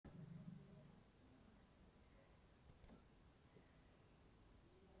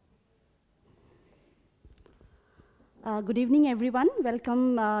Good evening, everyone.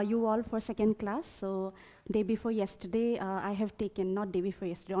 Welcome you all for second class. So, day before yesterday, I have taken, not day before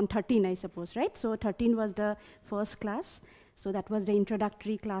yesterday, on 13, I suppose, right? So, 13 was the first class. So, that was the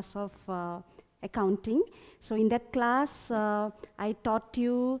introductory class of accounting. So, in that class, I taught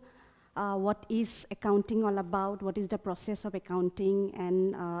you what is accounting all about, what is the process of accounting,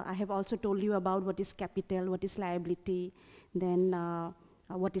 and I have also told you about what is capital, what is liability, then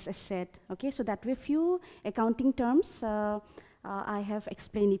what is asset. Okay, so that way few accounting terms I have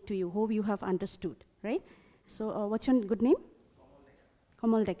explained it to you. Hope you have understood, right? So what's your good name?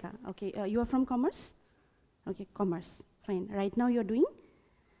 Komal Deka. Okay, you are from commerce? Okay, commerce. Fine. Right now you're doing?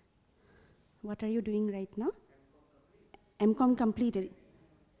 What are you doing right now? MCom completed.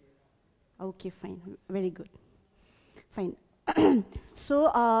 Okay, fine. Very good. Fine.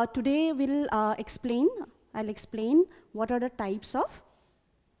 So today I'll explain what are the types of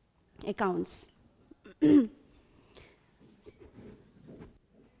accounts.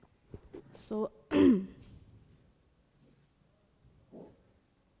 So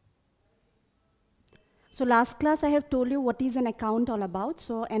last class I have told you what is an account all about.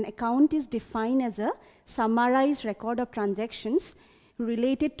 So an account is defined as a summarized record of transactions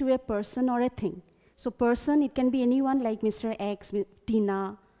related to a person or a thing. So person, it can be anyone like Mr. X,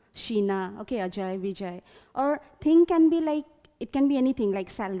 Tina, Sheena, okay, Ajay, Vijay. Or thing can be like, it can be anything like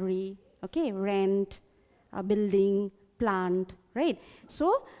salary, okay, rent, building, plant, right?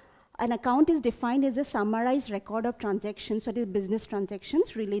 So an account is defined as a summarized record of transactions, so it is business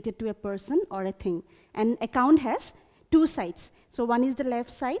transactions related to a person or a thing. An account has two sides. So one is the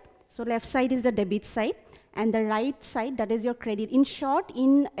left side. So left side is the debit side, and the right side, that is your credit. In short,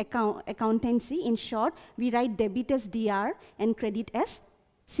 in accountancy, in short, we write debit as DR and credit as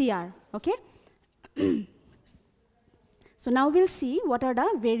CR, okay? So now we'll see what are the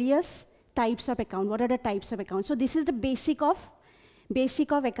various types of account. What are the types of accounts? So this is the basic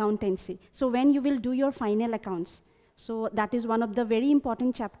of accountancy. So when you will do your final accounts, so that is one of the very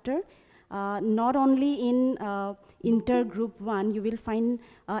important chapter. Not only in intergroup 1, you will find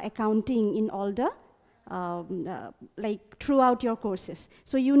accounting in all the like throughout your courses.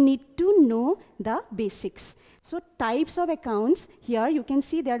 So you need to know the basics. So types of accounts, here you can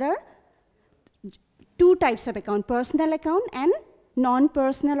see there are two types of account, personal account and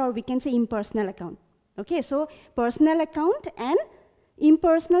non-personal, or we can say impersonal account. Okay, so personal account and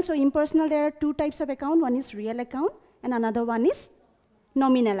impersonal. So impersonal, there are two types of account. One is real account and another one is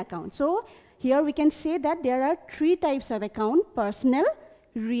nominal account. So here we can say that there are three types of account: personal,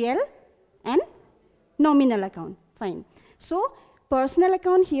 real, and nominal account. Fine. So personal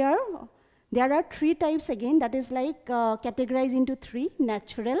account, here there are three types again, that is like categorized into three: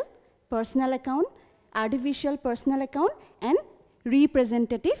 natural personal account, artificial personal account, and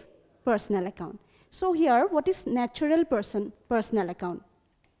representative personal account. So here, what is natural personal account?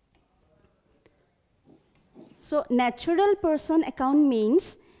 So natural person account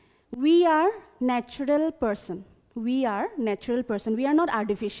means we are natural person. We are natural person. We are not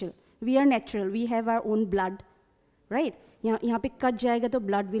artificial. We are natural. We have our own blood, right? यहाँ पे cut जाएगा तो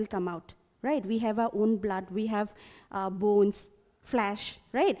blood will come out, right? We have our own blood. We have bones, flesh,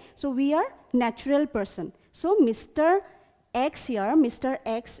 right? So we are natural person. So Mr. X here, Mr.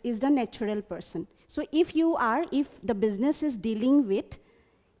 X is the natural person. So if the business is dealing with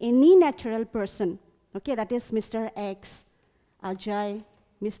any natural person, okay, that is Mr. X, Ajay,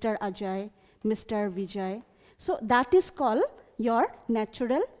 Mr. Ajay, Mr. Vijay. So that is called your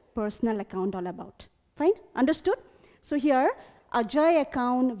natural personal account all about. Fine, understood? So here, Ajay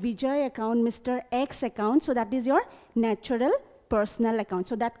account, Vijay account, Mr. X account, so that is your natural personal account.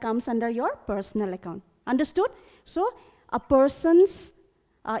 So that comes under your personal account. Understood? So a person's,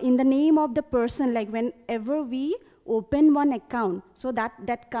 in the name of the person, like whenever we open one account, so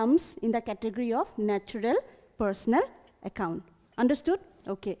that comes in the category of natural personal account. Understood?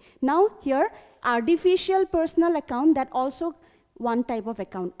 Okay. Now here, artificial personal account, that also one type of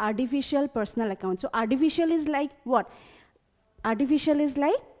account, artificial personal account. So artificial is like what? Artificial is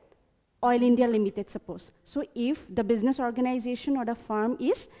like Oil India Limited, suppose. So if the business organization or the firm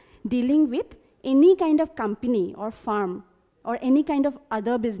is dealing with any kind of company or firm or any kind of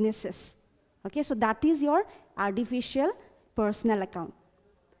other businesses, okay, so that is your artificial personal account,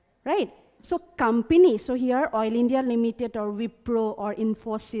 right? So company, so here Oil India Limited or Wipro or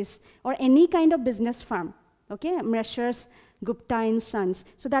Infosys or any kind of business firm, okay, Messrs. Gupta and Sons.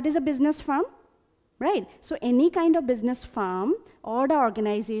 So that is a business firm, right? So any kind of business firm or the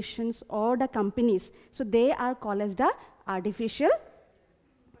organizations or the companies, so they are called as the artificial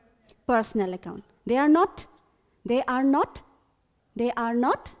personal account. They are not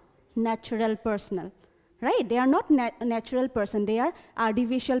natural personal, right? They are not natural person, they are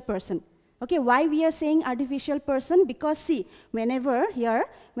artificial person. Okay, why we are saying artificial person? Because see, whenever we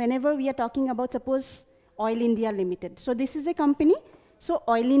are talking about, suppose, Oil India Limited. So this is a company. So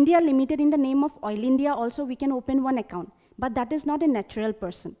Oil India Limited, in the name of Oil India also we can open one account. But that is not a natural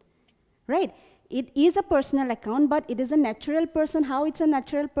person, right? It is a personal account, but it is a natural person. How it's a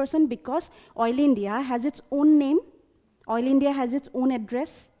natural person? Because Oil India has its own name. Oil India has its own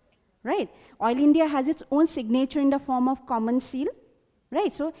address, right? Oil India has its own signature in the form of common seal.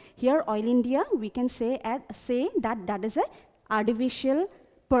 Right, so here Oil India, we can say that that is a artificial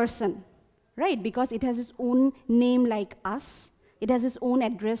person, right? Because it has its own name like us, it has its own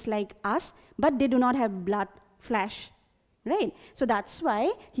address like us, but they do not have blood, flesh, right? So that's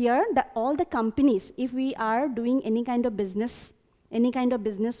why here all the companies, if we are doing any kind of business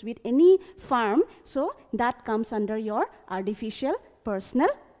with any firm, so that comes under your artificial personal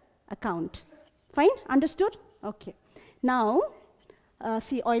account. Fine, understood? Okay. Now,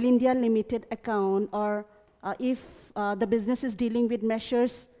 see, Oil India Limited account, or if the business is dealing with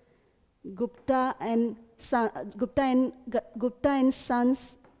Messrs. Gupta and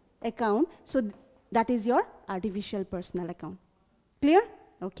Sons account, so that is your artificial personal account. Clear?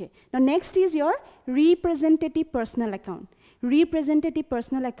 Okay. Now next is your representative personal account. Representative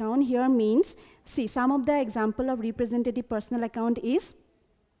personal account here means, see, some of the example of representative personal account is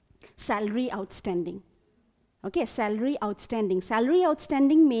salary outstanding. Okay, salary outstanding. Salary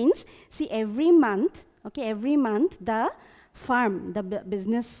outstanding means, see, every month, okay, every month the firm, the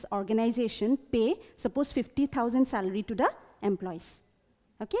business organization pay, suppose 50,000 salary to the employees.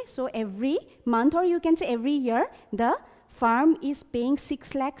 Okay, so every month, or you can say every year, the firm is paying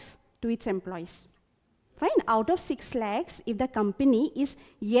 6 lakhs to its employees. Fine, out of 6 lakhs, if the company is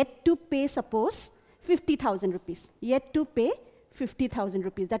yet to pay, suppose, 50,000 rupees, yet to pay 50,000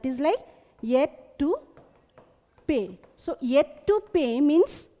 rupees, that is like yet to pay. So yet to pay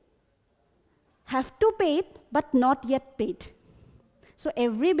means have to pay it, but not yet paid. So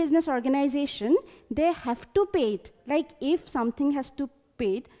every business organization, they have to pay it. Like if something has to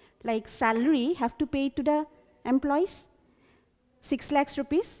pay it, like salary, have to pay it to the employees, 6 lakhs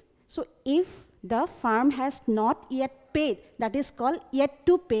rupees. So if the firm has not yet paid, that is called yet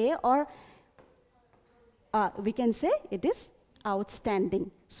to pay, or we can say it is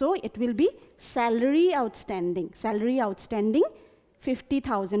outstanding. So it will be salary outstanding. Salary outstanding,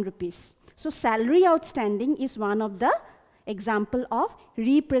 50,000 rupees. So salary outstanding is one of the example of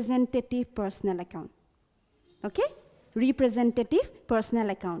representative personal account. Okay? Representative personal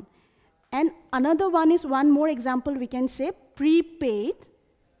account. And another one is, one more example we can say, prepaid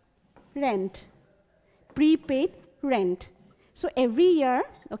rent. Prepaid rent. So every year,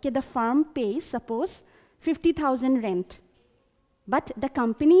 okay, the firm pays, suppose, 50,000 rent. But the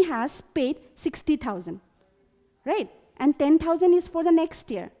company has paid 60,000, right? And 10,000 is for the next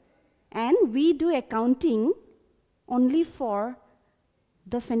year. And we do accounting only for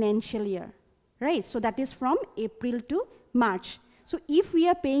the financial year, right? So that is from April to March. So if we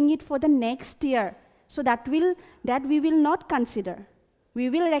are paying it for the next year, so that we will not consider. We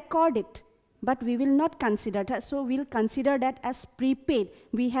will record it, but we will not consider that. So we'll consider that as prepaid.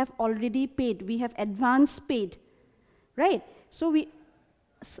 We have already paid. We have advance paid, right? So we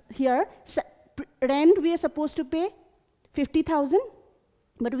here rent we are supposed to pay 50,000,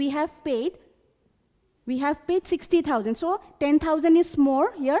 but we have paid 60,000. So 10,000 is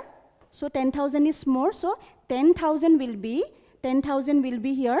more here. So 10,000 is more. So 10,000 will be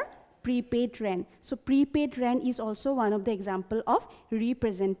here prepaid rent. So prepaid rent is also one of the example of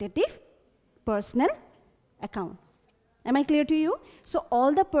representative personal account. Am I clear to you? So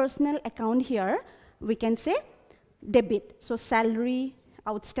all the personal account here we can say debit. So salary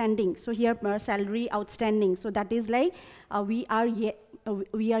outstanding. So here salary outstanding. So that is like we are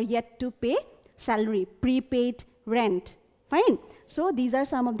yet to pay salary, prepaid rent. Fine. So these are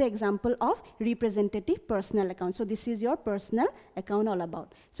some of the example of representative personal account. So this is your personal account all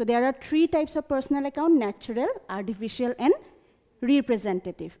about. So there are 3 types of personal account: natural, artificial, and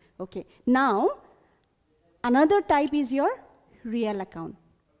representative. Okay. Now another type is your real account.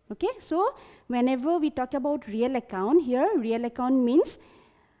 Okay. So whenever we talk about real account, here real account means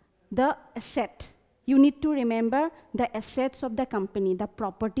the asset. You need to remember the assets of the company, the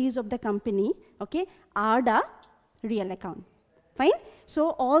properties of the company, okay, are the real account. Fine?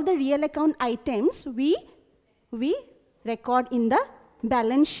 So all the real account items we record in the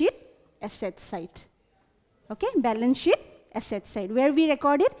balance sheet asset side. Okay? Balance sheet asset side. Where we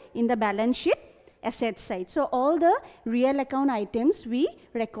record it? In the balance sheet asset side. So all the real account items we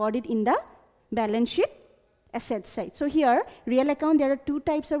record it in the balance sheet asset side. So here real account, there are 2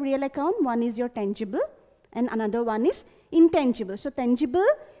 types of real account. One is your tangible and another one is intangible. So tangible,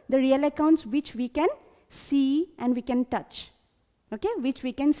 the real accounts which we can see and we can touch. Okay, which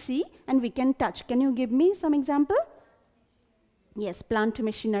we can see and we can touch. Can you give me some example? Yes, plant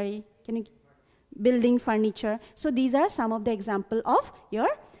machinery. Can you building furniture? So these are some of the example of your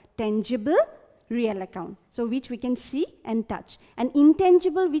tangible real account. So which we can see and touch. And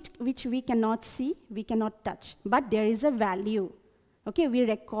intangible which we cannot see, we cannot touch. But there is a value. Okay, we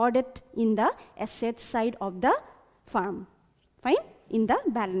record it in the asset side of the firm. Fine? In the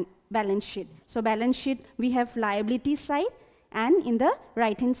balance sheet. So balance sheet we have liability side, and in the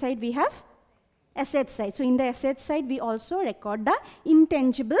right hand side we have asset side. So in the asset side we also record the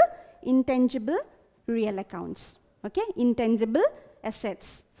intangible real accounts. Okay, intangible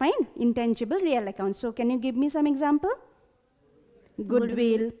assets. Fine, intangible real accounts. So can you give me some example?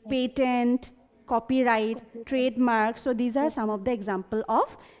 Goodwill, patent, copyright, trademark. So these are some of the example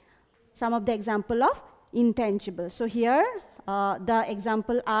of intangible. So here the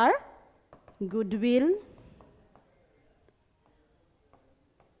example are goodwill,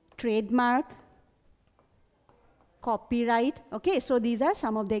 trademark, copyright. Okay, so these are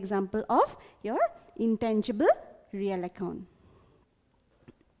some of the example of your intangible real account.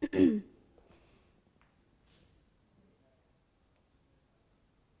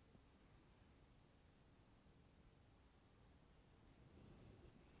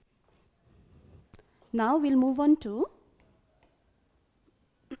 Now we'll move on to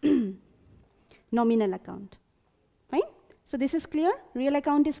nominal account. Fine? So this is clear? Real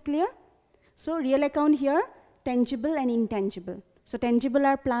account is clear? So real account here, tangible and intangible. So tangible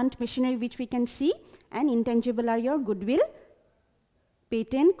are plant machinery which we can see, and intangible are your goodwill,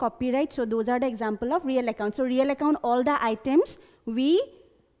 patent, copyright. So those are the example of real account. So real account, all the items we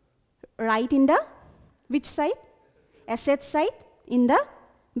write in the which side? Asset side in the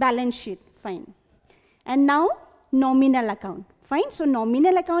balance sheet. Fine. And now nominal account. Fine. So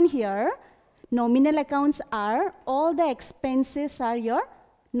nominal account here, nominal accounts are all the expenses are your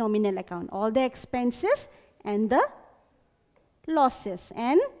nominal account. All the expenses and the losses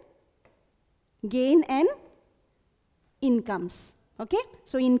and gain and incomes. Okay.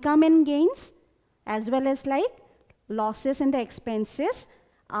 So income and gains as well as like losses and the expenses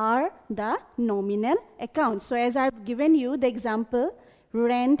are the nominal accounts. So as I've given you the example,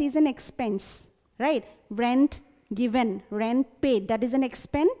 rent is an expense. Right? Rent given, rent paid, that is an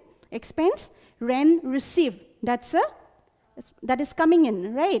expense. Rent received, that is coming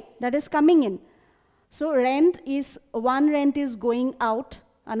in, right? That is coming in. So one rent is going out,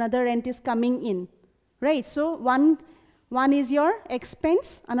 another rent is coming in, right? So one is your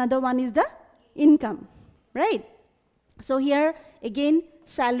expense, another one is the income, right? So here again,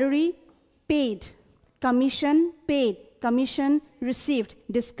 salary paid, commission paid, commission received,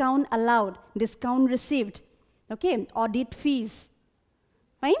 discount allowed, discount received, okay, audit fees,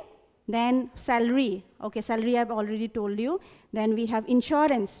 fine? Then salary, okay, salary I've already told you. Then we have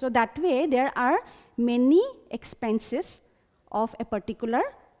insurance. So that way there are many expenses of a particular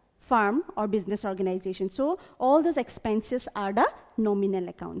firm or business organization. So all those expenses are the nominal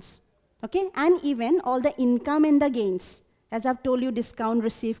accounts, okay? And even all the income and the gains, as I've told you, discount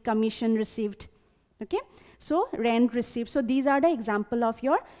received, commission received, okay? So rent received. So these are the example of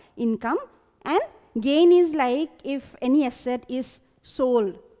your income. And gain is like if any asset is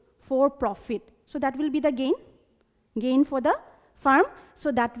sold for profit. So that will be the gain for the firm.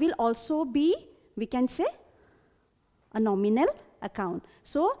 So that will also be, we can say, a nominal account.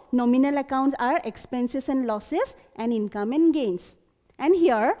 So nominal accounts are expenses and losses and income and gains. And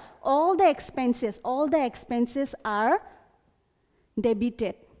here all the expenses are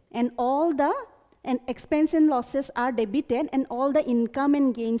debited, and all the expense and losses are debited, and all the income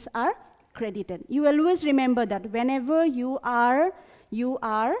and gains are credited. You always remember that whenever you are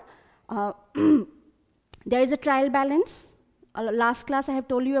there is a trial balance. Last class I have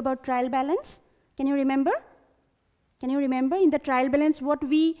told you about trial balance. Can you remember? Can you remember in the trial balance what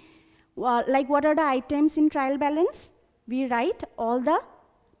we what are the items in trial balance? We write all the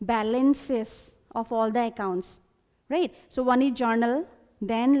balances of all the accounts, right? So one is journal,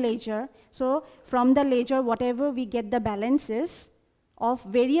 then ledger. So from the ledger, whatever we get the balances of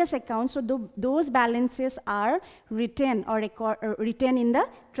various accounts, so those balances are written or written in the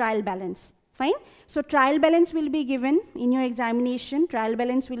trial balance. Fine? So trial balance will be given in your examination, trial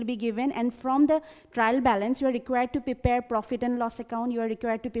balance will be given, and from the trial balance you are required to prepare profit and loss account, you are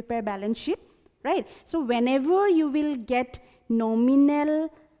required to prepare balance sheet, right? So whenever you will get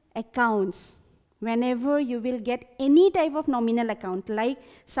nominal accounts, Whenever you will get any type of nominal account, like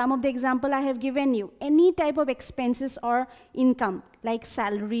some of the example I have given you, any type of expenses or income, like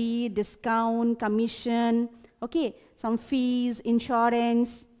salary, discount, commission, okay, some fees,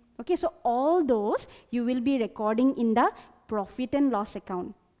 insurance, okay, so all those you will be recording in the profit and loss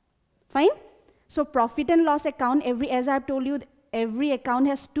account. Fine? So profit and loss account, as I have told you, every account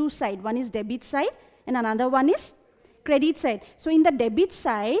has two sides. One is debit side and another one is credit side. So in the debit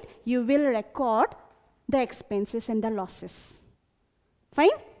side, you will record the expenses and the losses.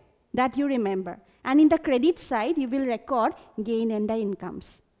 Fine? That you remember. And in the credit side, you will record gain and the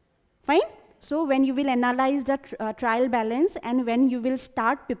incomes. Fine? So when you will analyze the trial balance and when you will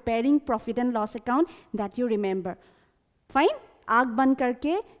start preparing profit and loss account, that you remember. Fine? Aag ban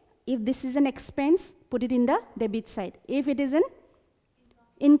karke, if this is an expense, put it in the debit side. If it is an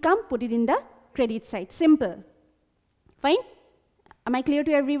income, put it in the credit side. Simple. Fine? Am I clear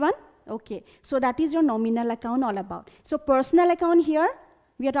to everyone? Okay. So that is your nominal account all about. So personal account here,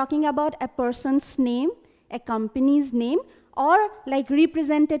 we are talking about a person's name, a company's name, or like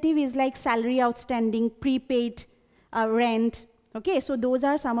representative is like salary outstanding, prepaid, rent. Okay, so those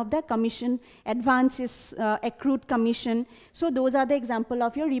are some of the commission, advances, accrued commission. So those are the example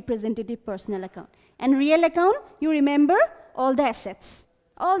of your representative personal account. And real account, you remember all the assets.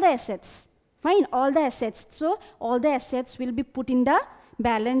 All the assets. Fine, all the assets. So all the assets will be put in the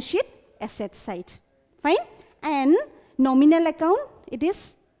balance sheet asset side. Fine? And nominal account, it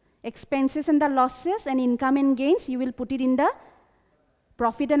is expenses and the losses and income and gains. You will put it in the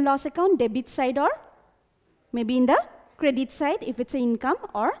profit and loss account, debit side, or maybe in the credit side if it's an income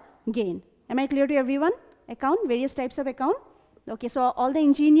or gain. Am I clear to everyone? Account, various types of account. Okay, so all the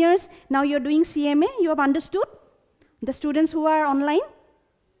engineers, now you're doing CMA, you have understood? The students who are online?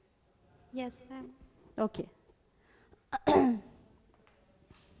 Yes, ma'am. Okay.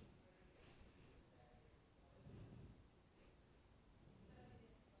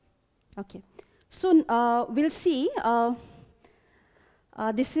 Okay. So we'll see.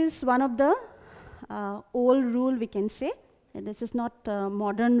 This is one of the old rule, we can say. And this is not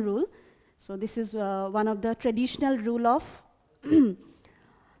modern rule. So this is one of the traditional rule of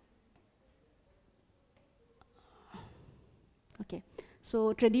okay.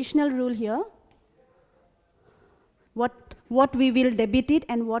 So traditional rule here, what we will debit it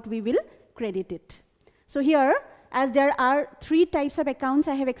and what we will credit it. So here, as there are three types of accounts,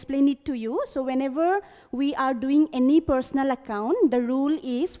 I have explained it to you. So whenever we are doing any personal account, the rule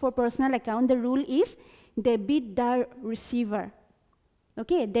is, for personal account, the rule is debit the receiver.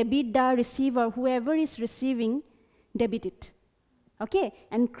 Okay, debit the receiver, whoever is receiving, debit it. Okay,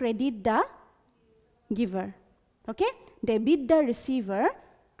 and credit the giver. Okay, debit the receiver,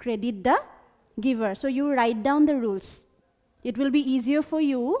 credit the giver. So you write down the rules. It will be easier for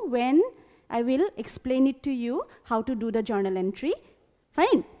you when I will explain it to you how to do the journal entry.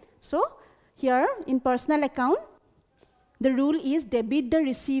 Fine. So here in personal account, the rule is debit the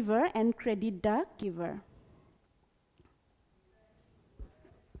receiver and credit the giver.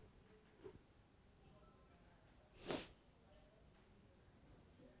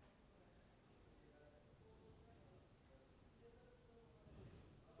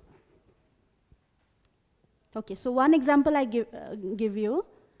 Okay, so one example I give you.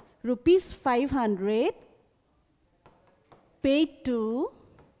 Rupees 500 paid to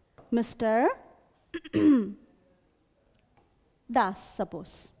Mr. Das,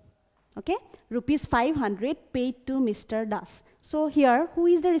 suppose. Okay, rupees 500 paid to Mr. Das. So here, who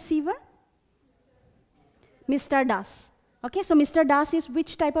is the receiver? Mr. Das. Okay, so Mr. Das is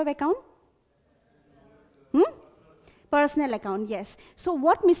which type of account? Personal account, yes. So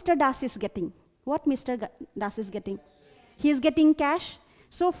what Mr. Das is getting? What Mr. Das is getting? He is getting cash.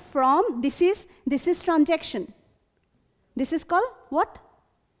 So from, this is transaction. This is called what?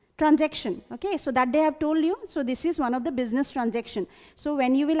 Transaction. Okay, so that day I have told you. So this is one of the business transaction. So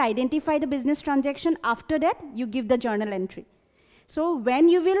when you will identify the business transaction, after that you give the journal entry. So when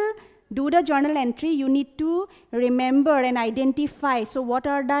you will do the journal entry, you need to remember and identify. So what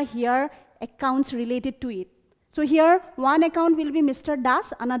are the here accounts related to it? So here one account will be Mr.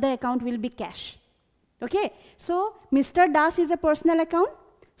 Das, another account will be cash. Okay, so Mr. Das is a personal account.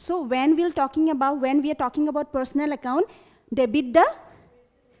 So when we are talking about personal account, debit the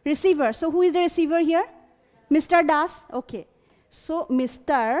receiver. So who is the receiver here? Mr. Das. Okay. So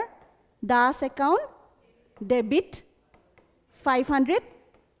Mr. Das account, debit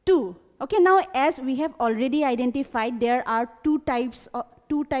 502. Okay, now as we have already identified, there are two types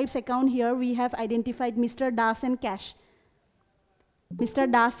account here. We have identified Mr. Das and cash.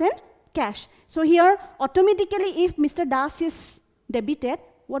 Mr. Das and cash. So here, automatically, if Mr. Das is debited,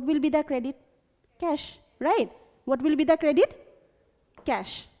 what will be the credit? Cash, right? What will be the credit?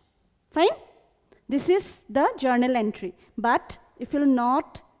 Cash. Fine? This is the journal entry. But if you'll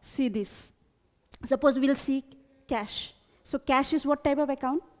not see this, suppose we'll see cash. So cash is what type of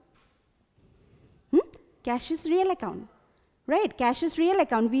account? Cash is real account, right? Cash is real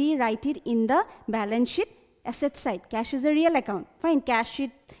account. We write it in the balance sheet asset side. Cash is a real account. Fine, cash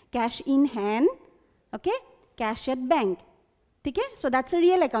in hand, okay? Cash at bank, okay? So that's a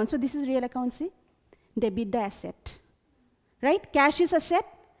real account. So this is real account, see? Debit the asset, right? Cash is asset,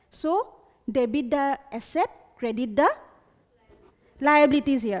 so debit the asset, credit the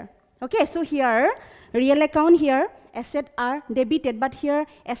liabilities here. Okay, so here, real account here, asset are debited, but here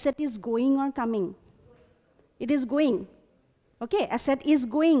asset is going or coming? It is going. Okay, asset is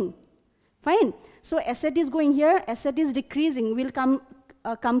going. Fine. So asset is going here, asset is decreasing. We'll come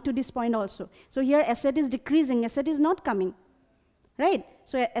to this point also. So here asset is decreasing, asset is not coming. Right?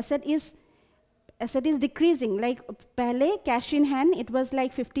 So asset is decreasing. Like pehle cash in hand, it was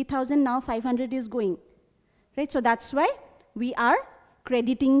like 50,000, now 500 is going. Right? So that's why we are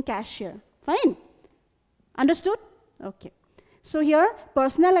crediting cash here. Fine. Understood? Okay. So here,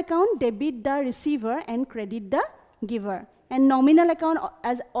 personal account, debit the receiver and credit the giver. And nominal account,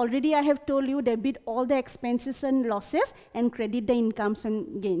 as already I have told you, debit all the expenses and losses and credit the incomes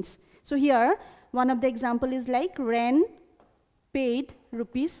and gains. So here, one of the example is like rent paid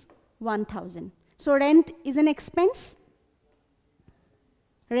rupees 1,000. So rent is an expense.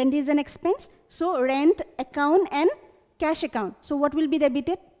 Rent is an expense. So rent account and cash account. So what will be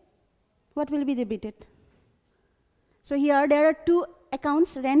debited? What will be debited? So here there are two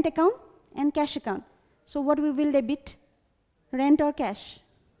accounts, rent account and cash account. So what we will debit? Rent or cash?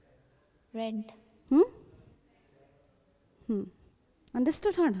 Rent.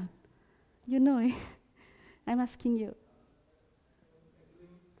 Understood or not? You know, I'm asking you.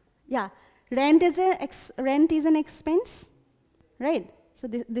 Yeah, rent is an expense, right? So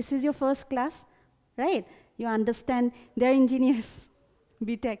this is your first class, right? You understand, they're engineers,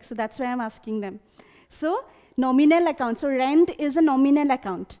 BTech, so that's why I'm asking them. So nominal account, so rent is a nominal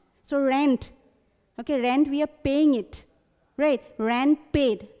account. So rent, okay, rent we are paying it, right? Rent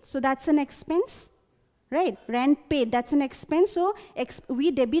paid, so that's an expense, right? Rent paid, that's an expense, so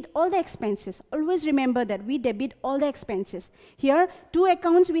we debit all the expenses. Always remember that, we debit all the expenses. Here, two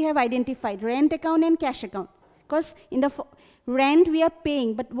accounts we have identified, rent account and cash account. Because in the rent we are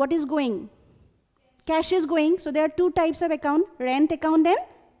paying, but what is going? Cash is going, so there are two types of account, rent account and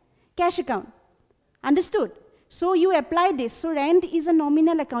cash account. Understood? So you apply this. So rent is a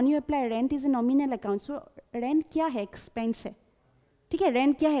nominal account. You apply rent is a nominal account. So rent क्या है? Expense है. ठीक है?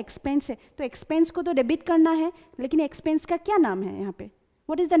 Rent क्या है? Expense है. तो expense को तो debit करना है, लेकिन expense का क्या नाम है यहाँ पे?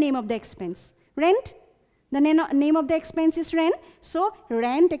 What is the name of the expense? Rent. The name of the expense is rent. So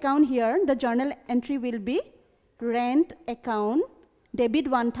rent account here, the journal entry will be rent account debit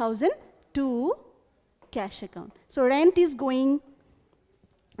 1,000 to cash account. So rent is going.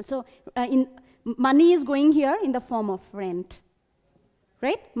 So money is going here in the form of rent,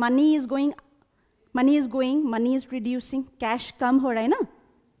 right? Money is going, money is reducing, cash come ho raha hai na?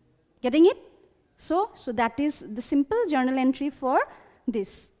 Getting it? So that is the simple journal entry for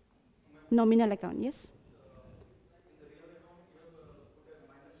this nominal account, yes?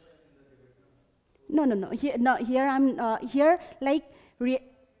 No. Here I'm, here like,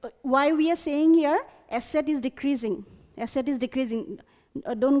 why we are saying here, asset is decreasing. Asset is decreasing.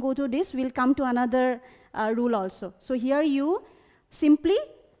 Don't go to this, we'll come to another rule also. So here you simply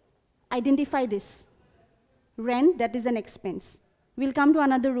identify this. Rent, that is an expense. We'll come to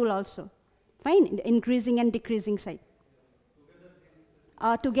another rule also. Fine, increasing and decreasing side.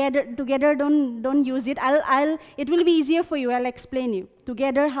 Together don't use it. It will be easier for you, I'll explain you.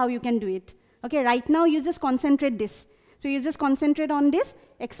 Together how you can do it. Okay, right now you just concentrate this. So you just concentrate on this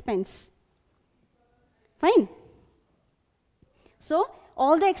expense. Fine. So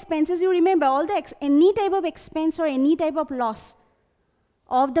all the expenses, you remember, all the any type of expense or any type of loss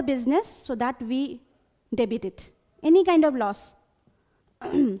of the business, so that we debit it. Any kind of loss.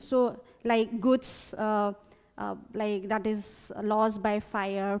 So like goods, like that is a loss by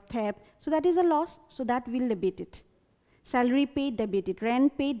fire, theft, so that is a loss, so that we'll debit it. Salary paid, debit it.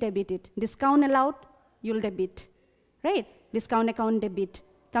 Rent paid, debit it. Discount allowed, you'll debit, right? Discount account debit.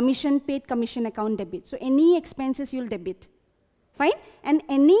 Commission paid, commission account debit. So any expenses you'll debit. Fine? And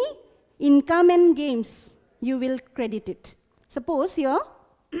any income and gains, you will credit it. Suppose here,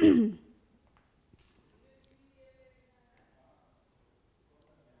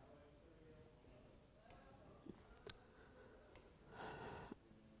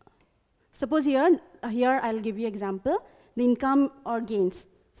 suppose here I'll give you example, the income or gains.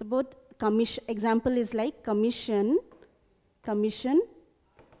 Suppose commission, example is like commission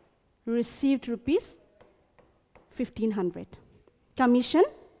received rupees 1500. Commission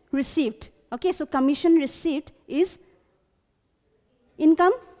received. Okay, so commission received is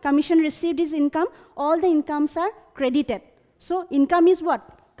income. Commission received is income. All the incomes are credited. So income is what?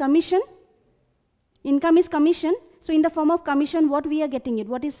 Commission. Income is commission. So in the form of commission, what we are getting it?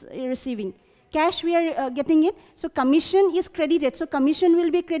 What is receiving? Cash we are getting it. So commission is credited. So commission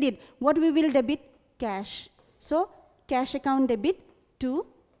will be credited. What we will debit? Cash. So cash account debit to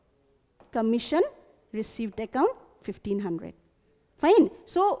commission received account 1500. Fine.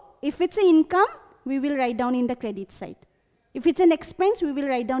 So if it's an income, we will write down in the credit side. If it's an expense, we will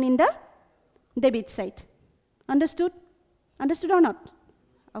write down in the debit side. Understood? Understood or not?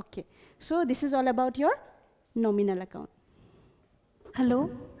 Okay. So this is all about your nominal account. Hello?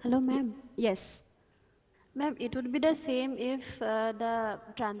 Hello, ma'am. Yes. Ma'am, it would be the same if the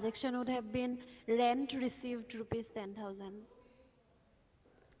transaction would have been rent received rupees 10,000.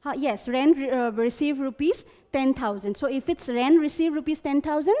 Yes, rent received rupees 10,000. So if it's rent received rupees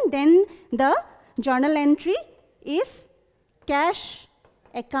 10,000, then the journal entry is cash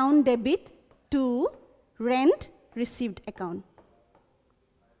account debit to rent received account.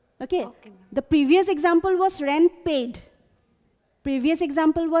 Okay. The previous example was rent paid. Previous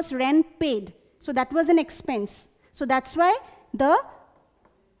example was rent paid. So that was an expense. So that's why the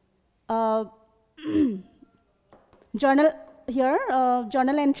journal here,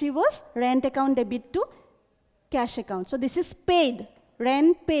 journal entry was rent account debit to cash account. So this is paid,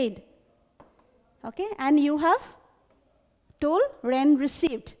 rent paid. Okay, and you have told rent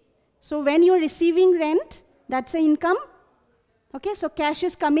received. So when you're receiving rent, that's an income. Okay, so cash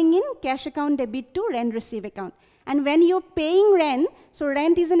is coming in, cash account debit to rent receive account. And when you're paying rent, so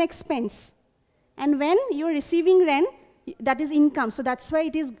rent is an expense. And when you're receiving rent, that is income. So that's why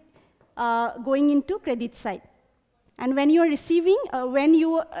it is going into credit side. And when you're receiving,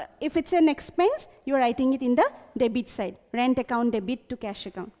 if it's an expense, you're writing it in the debit side. Rent account debit to cash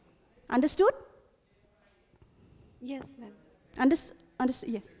account. Understood? Yes, ma'am. Understood?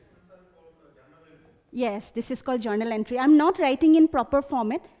 Yes. Yes, this is called journal entry. I'm not writing in proper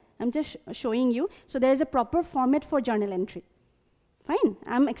format. I'm just showing you. So there is a proper format for journal entry. Fine.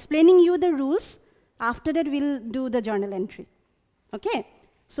 I'm explaining you the rules. After that, we'll do the journal entry. Okay.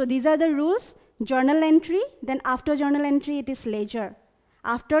 So these are the rules. Journal entry. Then after journal entry, it is ledger.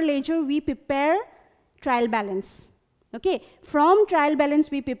 After ledger, we prepare trial balance. Okay. From trial balance,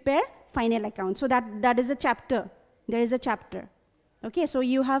 we prepare final account. So that is a chapter. There is a chapter. Okay, so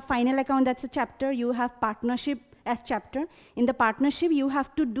you have final account, that's a chapter. You have partnership as chapter. In the partnership, you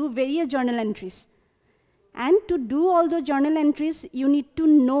have to do various journal entries. And to do all those journal entries, you need to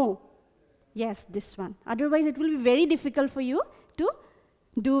know, yes, this one. Otherwise, it will be very difficult for you to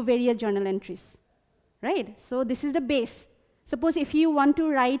do various journal entries, right? So this is the base. Suppose if you want to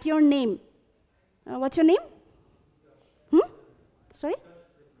write your name, what's your name? Sorry?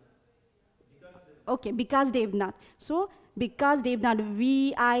 Okay, Vikas Devnath. So Vikas Devnath,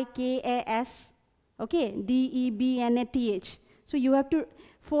 V-I-K-A-S, okay, D-E-B-N-A-T-H. So you have to,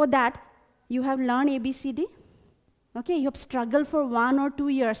 for that, you have learned ABCD. Okay, you have struggled for 1 or 2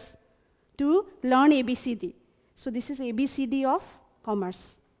 years to learn ABCD. So this is ABCD of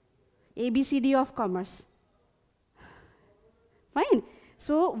commerce. ABCD of commerce. Fine.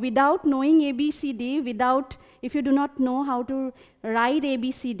 So without knowing ABCD, if you do not know how to write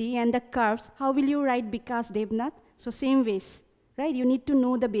ABCD and the curves, how will you write Vikas Devnath? So same ways, right? You need to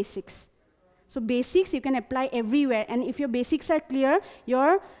know the basics. So basics you can apply everywhere. And if your basics are clear,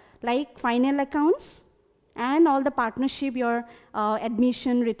 your like final accounts and all the partnership, your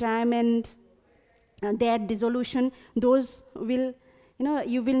admission, retirement, debt, dissolution, those will,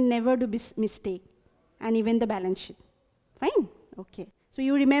 you will never do mistake. And even the balance sheet. Fine? Okay. So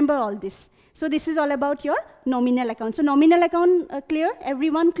you remember all this. So this is all about your nominal account. So nominal account clear?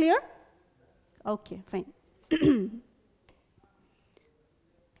 Everyone clear? Okay, fine.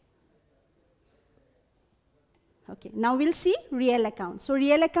 Okay, now we'll see real account. So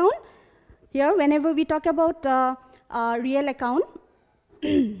real account, here whenever we talk about real account,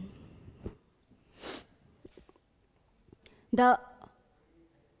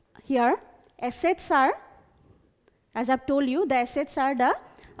 here assets are, as I've told you, the assets are the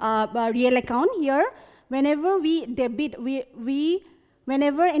real account. Here, whenever we debit,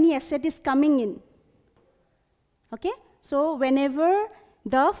 whenever any asset is coming in, okay? So whenever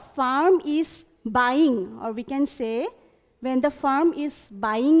the firm is buying, or we can say when the firm is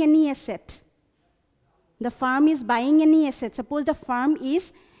buying any asset, the firm is buying any asset. Suppose the firm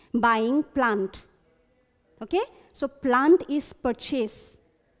is buying plant, okay? So plant is purchased.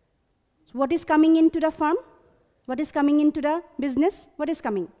 So what is coming into the farm? What is coming into the business? What is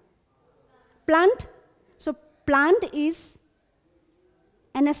coming? Plant. So plant is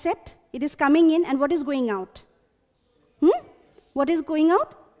an asset. It is coming in, and what is going out? What is going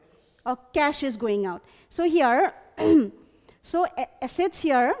out? Or cash is going out. So here, so assets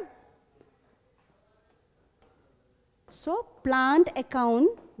here. So plant account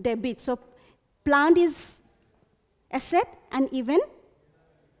debit. So plant is asset, and even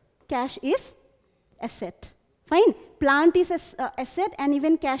cash is asset. Fine. Plant is asset, and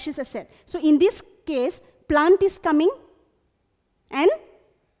even cash is asset. So in this case, plant is coming and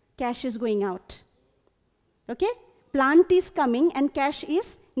cash is going out. Okay? Plant is coming and cash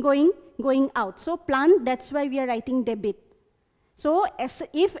is going out. So plant, that's why we are writing debit. So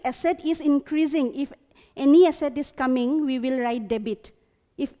if asset is increasing, if any asset is coming, we will write debit.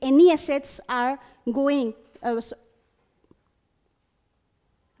 If any assets are going,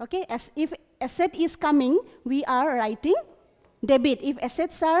 okay, if asset is coming, we are writing debit. If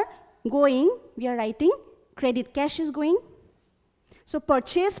assets are going, we are writing credit. Cash is going. So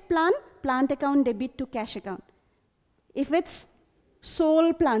purchase plant account debit to cash account. If it's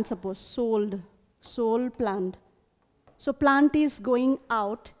sold plant, suppose, sold plant. So plant is going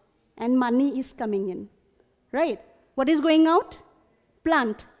out and money is coming in, right? What is going out?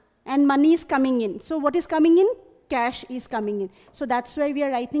 Plant, and money is coming in. So what is coming in? Cash is coming in. So that's why we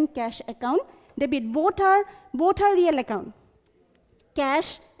are writing cash account debit. Both are real account.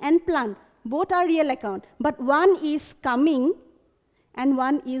 Cash and plant, both are real account. But one is coming and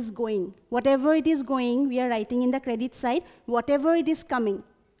one is going. Whatever it is going, we are writing in the credit side. Whatever it is coming.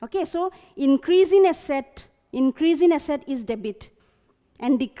 Okay, so increase in asset is debit,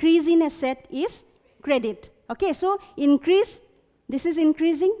 and decrease in asset is credit. Okay, so increase, this is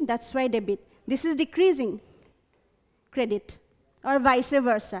increasing, that's why debit. This is decreasing, credit, or vice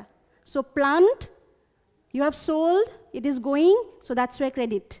versa. So plant, you have sold, it is going, so that's why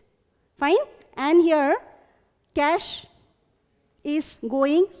credit. Fine? And here, cash is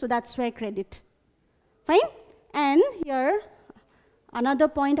going, so that's why credit. Fine? And here, another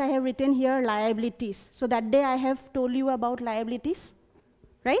point I have written here, liabilities. So that day I have told you about liabilities,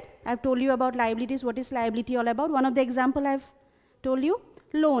 right? I have told you about liabilities. What is liability all about? One of the example I have told you,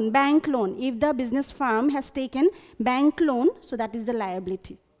 loan, bank loan. If the business firm has taken bank loan, so that is the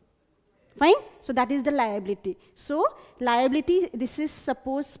liability. Fine? So that is the liability. So liability, this is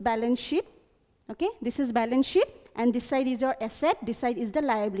suppose balance sheet. Okay? This is balance sheet, and this side is your asset, this side is the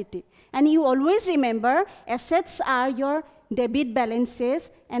liability. And you always remember, assets are your debit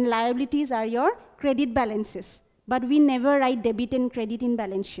balances and liabilities are your credit balances. But we never write debit and credit in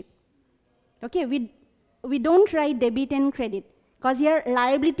balance sheet. Okay? We don't write debit and credit, because here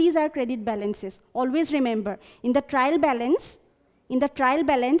liabilities are credit balances. Always remember, in the trial balance, in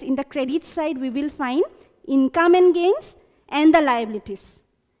the credit side, we will find income and gains and the liabilities.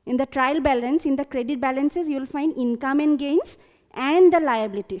 In the trial balance, in the credit balances, you will find income and gains and the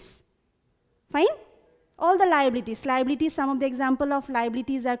liabilities. Fine? All the liabilities. Liabilities, some of the example of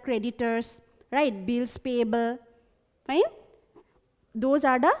liabilities are creditors, right? Bills payable. Fine? Those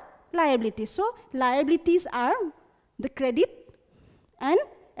are the liabilities. So liabilities are the credit and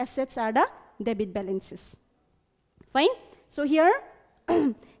assets are the debit balances. Fine? So here,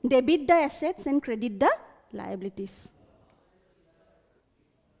 debit the assets and credit the liabilities.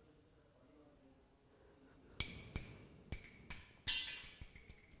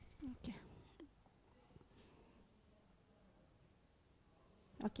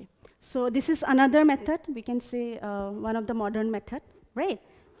 Okay, so this is another method, we can say one of the modern method, right?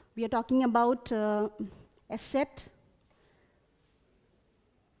 We are talking about asset.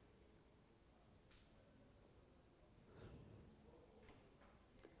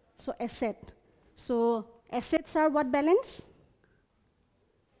 So asset. So assets are what balance?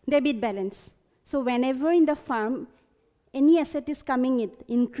 Debit balance. So whenever in the firm, any asset is coming in,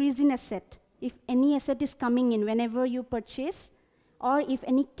 increase in asset. If any asset is coming in, whenever you purchase, or if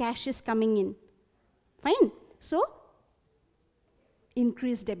any cash is coming in. Fine? So,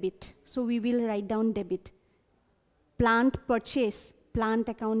 increase debit. So, we will write down debit. Plant purchase, plant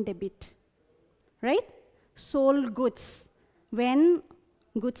account debit. Right? Sold goods. When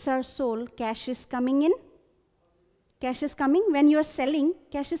goods are sold, cash is coming in. Cash is coming. When you are selling,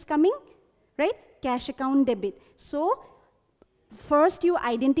 cash is coming. Right? Cash account debit. So, first you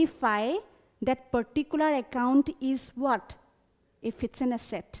identify that particular account is what? If it's an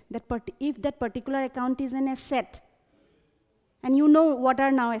asset, if that particular account is an asset, and you know what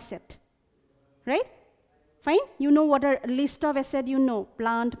are now asset, right? Fine? You know what are list of asset, you know,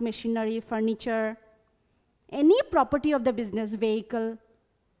 plant, machinery, furniture, any property of the business, vehicle,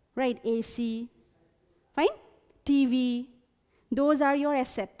 right? AC, fine? TV, those are your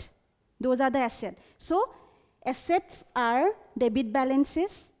asset. Those are the asset. So assets are debit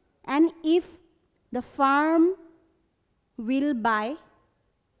balances, and if the firm will buy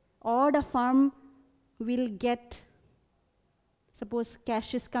or the firm will get, suppose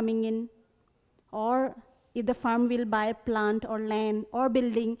cash is coming in, or if the firm will buy plant or land or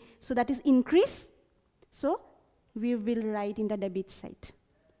building, so that is increase, so we will write in the debit side.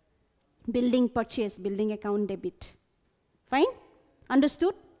 Building purchase, building account debit. Fine?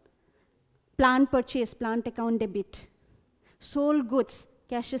 Understood? Plant purchase, plant account debit. Sold goods,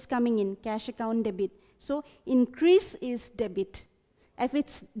 cash is coming in, cash account debit. So increase is debit. If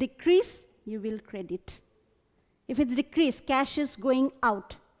it's decrease, you will credit. If it's decrease, cash is going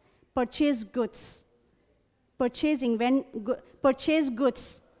out. Purchase goods. Purchasing, when purchase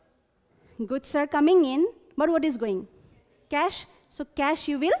goods. Goods are coming in, but what is going? Cash. So cash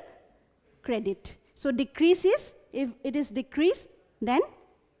you will credit. So decrease is, if it is decrease, then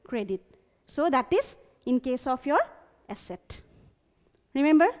credit. So that is in case of your asset.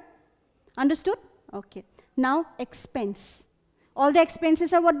 Remember? Understood? Okay. Now expense. All the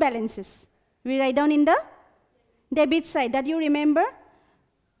expenses are what balances? We write down in the debit side. That you remember?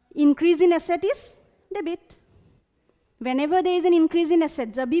 Increase in asset is debit. Whenever there is an increase in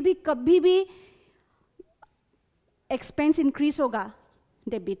asset, जभी भी कभी भी expense increase होगा,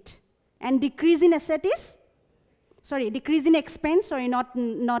 debit. And decrease in asset is, sorry, decrease in expense, sorry,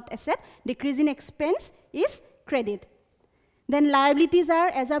 not asset, decrease in expense is credit. Then liabilities are,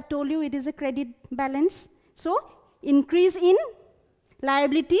 as I've told you, it is a credit balance. So increase in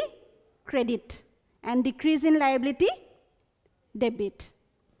liability, credit. And decrease in liability, debit.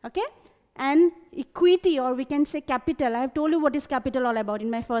 Okay? And equity, or we can say capital. I have told you what is capital all about in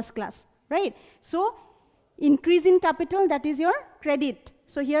my first class, right? So increase in capital, that is your credit.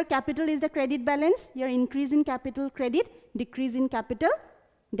 So here capital is the credit balance. Here increase in capital, credit. Decrease in capital,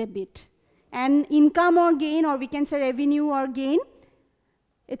 debit. And income or gain, or we can say revenue or gain,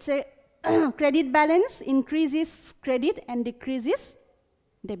 it's a credit balance. Increase is credit and decrease is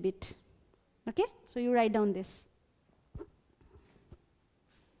debit. Okay? So you write down this.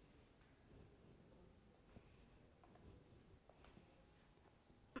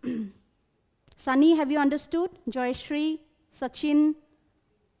 Sunny, have you understood? Joyshri, Sachin?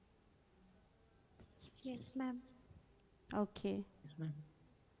 Yes, ma'am. Okay. Yes, ma'am.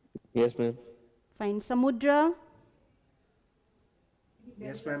 Yes, ma'am. Fine. Samudra?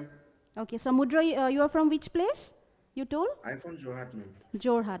 Yes, ma'am. Okay. Samudra, you are from which place? You told? I'm from Jorhat, ma'am.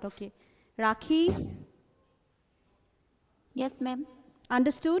 Jorhat, okay. Rakhi? Yes, ma'am.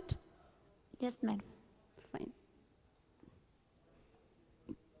 Understood? Yes, ma'am. Fine.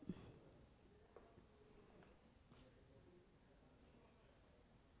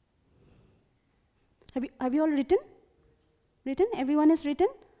 Have you all written? Written? Everyone has written?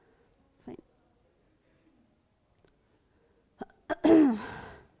 Fine.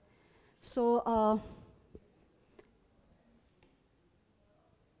 So,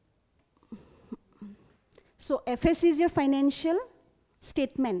 so FS is your financial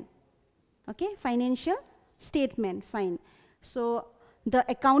statement. Okay, financial statement, fine. So the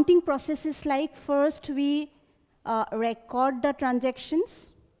accounting process is like, first we record the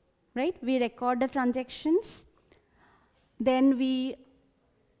transactions, right? We record the transactions. Then we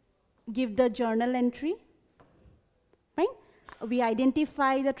give the journal entry, fine? We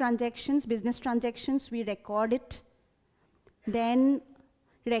identify the transactions, business transactions, we record it. Then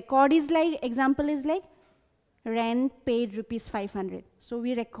record is like, example is like, rent paid rupees 500. So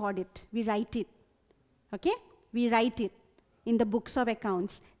we record it, we write it, okay? We write it in the books of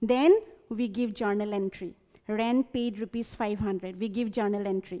accounts. Then we give journal entry. Rent paid rupees 500, we give journal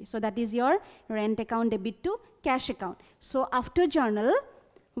entry. So that is your rent account debit to cash account. So after journal,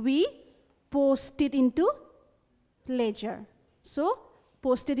 we post it into ledger. So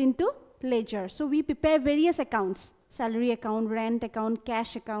post it into ledger. So we prepare various accounts, salary account, rent account,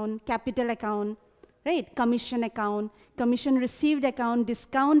 cash account, capital account, right? Commission account, commission received account,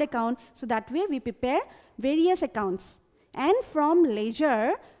 discount account. So that way we prepare various accounts. And from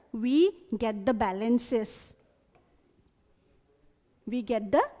ledger, we get the balances. We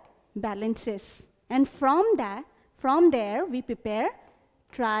get the balances. And from there, we prepare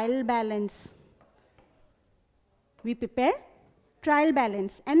trial balance. We prepare trial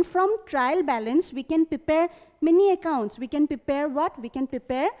balance. And from trial balance, we can prepare many accounts. We can prepare what? We can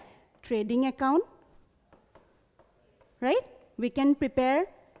prepare trading account, right? We can prepare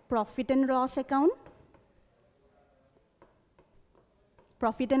profit and loss account.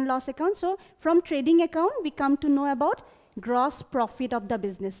 Profit and loss account. So from trading account, we come to know about Gross profit of the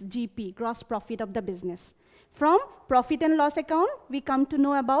business, GP, gross profit of the business. From profit and loss account, we come to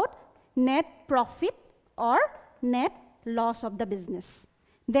know about net profit or net loss of the business.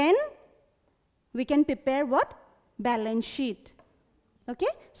 Then we can prepare what? Balance sheet. Okay?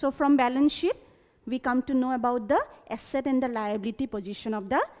 So from balance sheet, we come to know about the asset and the liability position of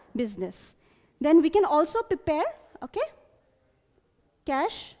the business. Then we can also prepare, okay,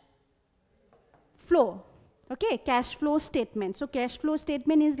 cash flow. Okay, cash flow statement. So cash flow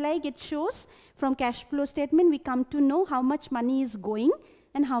statement is like, it shows from cash flow statement we come to know how much money is going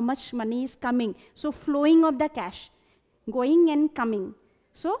and how much money is coming. So flowing of the cash, going and coming.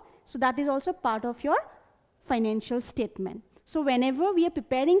 So that is also part of your financial statement. So whenever we are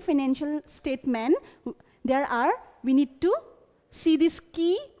preparing financial statement, we need to see these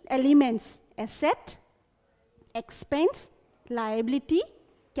key elements: asset, expense, liability,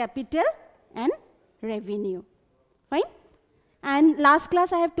 capital, and revenue. Fine? And last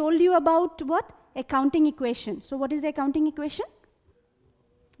class I have told you about what? Accounting equation. So what is the accounting equation?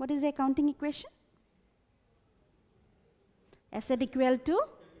 What is the accounting equation? Asset equal to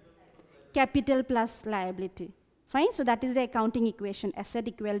capital plus liability. Fine? So that is the accounting equation. Asset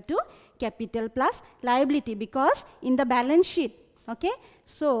equal to capital plus liability, because in the balance sheet, okay?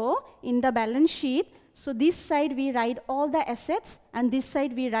 So in the balance sheet, so this side we write all the assets and this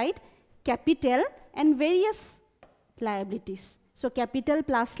side we write capital and various liabilities. So capital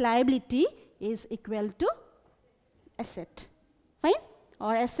plus liability is equal to asset. Fine?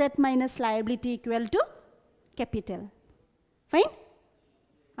 Or asset minus liability equal to capital. Fine?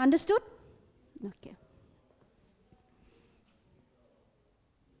 Understood? Okay.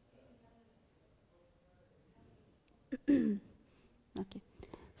 Okay.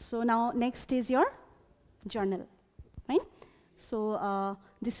 So now next is your journal. Fine? So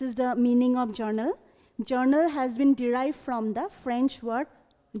this is the meaning of journal. Journal has been derived from the French word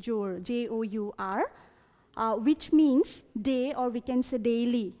jour, J-O-U-R, which means day, or we can say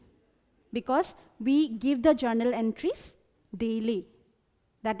daily, because we give the journal entries daily.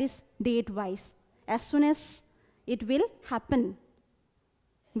 That is date-wise. As soon as it will happen,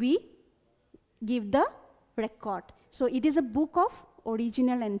 we give the record. So it is a book of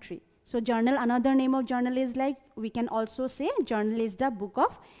original entry. So journal, another name of journal is like, we can also say journal is the book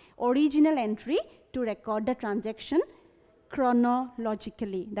of original entry to record the transaction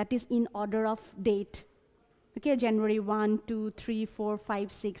chronologically, that is in order of date. Okay, January 1, 2, 3, 4,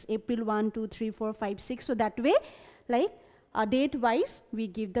 5, 6, April 1, 2, 3, 4, 5, 6. So that way, like date-wise, we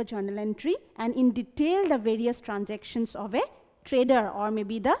give the journal entry, and in detail the various transactions of a trader or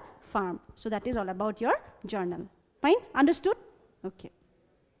maybe the farm. So that is all about your journal. Fine? Understood? Okay.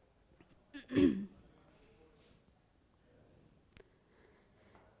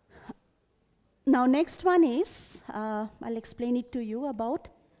 Now next one is, I'll explain it to you about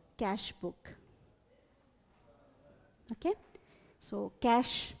cash book. Okay? So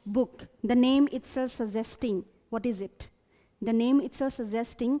cash book, the name itself suggesting, what is it? The name itself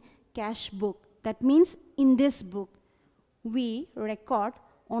suggesting cash book. That means in this book, we record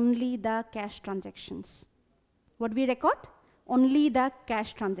only the cash transactions. What we record? Only the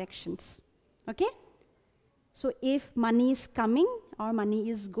cash transactions. Okay? So if money is coming or money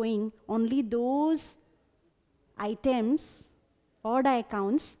is going, only those items or the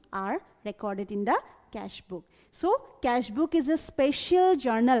accounts are recorded in the cash book. So cash book is a special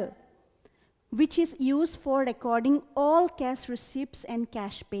journal which is used for recording all cash receipts and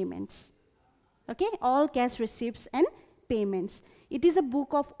cash payments. Okay? All cash receipts and payments. It is a book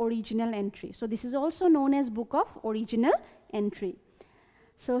of original entry. So this is also known as book of original entry.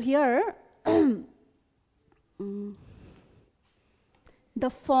 So here, the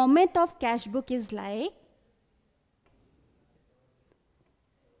format of cash book is like,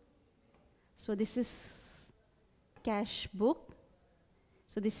 so this is cash book.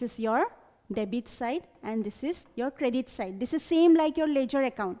 So this is your debit side and this is your credit side. This is same like your ledger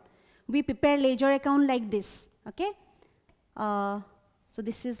account. We prepare ledger account like this. Okay? So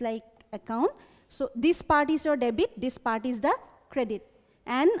this is like account. So this part is your debit, this part is the credit.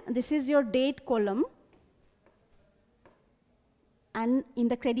 And this is your date column. And in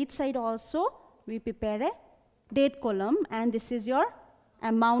the credit side also, we prepare a date column, and this is your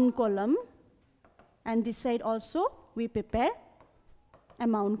amount column. And this side also, we prepare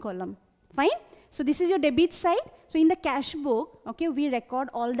amount column. Fine? So this is your debit side. So in the cash book, okay, we record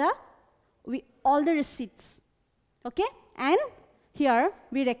all the receipts. Okay? And here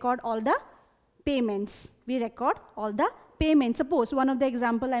we record all the payments. We record all the payments. Suppose one of the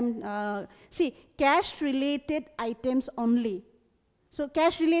example see, cash related items only. So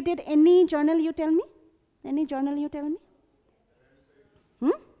cash related, any journal you tell me? Any journal you tell me?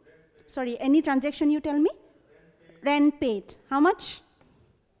 Sorry, any transaction you tell me? Rent paid. How much?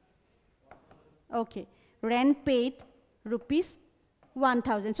 Okay. Rent paid rupees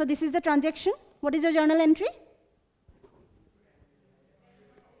 1,000. So this is the transaction. What is the journal entry?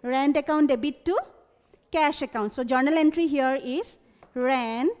 Rent account debit to cash account. So journal entry here is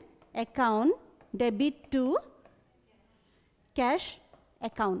rent account debit to cash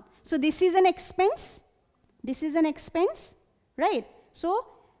account. So this is an expense. This is an expense, right? So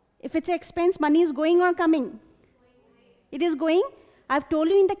if it's an expense, money is going or coming? It is going. I've told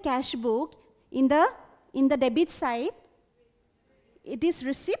you in the cash book, in the debit side, it is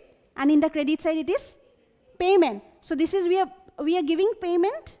receipt, and in the credit side, it is payment. So this is, we are giving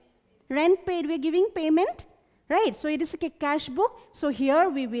payment, rent paid, we are giving payment, right? So it is a cash book. So here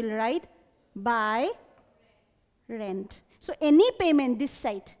we will write by rent. So any payment this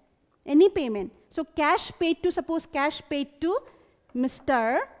side, any payment. So cash paid to, suppose cash paid to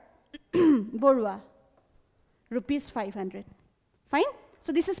Mr. Borua, rupees 500. Fine?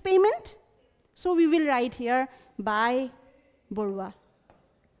 So this is payment. So we will write here by Borua.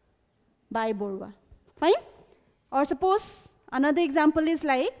 By Borua. Fine? Or suppose another example is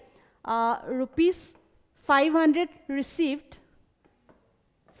like rupees 500 received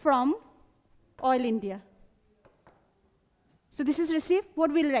from Oil India. So this is received.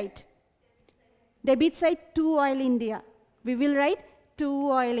 What we'll write? Debit side to Oil India. We will write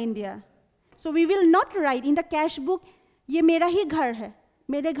to Oil India. So we will not write in the cash book, ये मेरा ही घर है,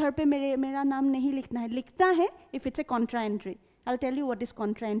 मेरे घर पे मेरा नाम नहीं लिखना है, लिखना है if it's a contra entry. I'll tell you what is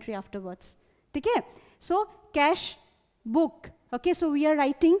contra entry afterwards. Okay? So cash book. Okay, so we are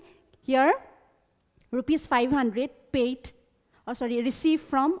writing here rupees 500 paid, or sorry, received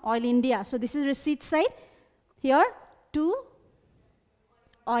from Oil India. So this is receipt side. Here to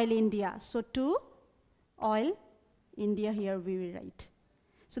Oil India. So to Oil India here we will write.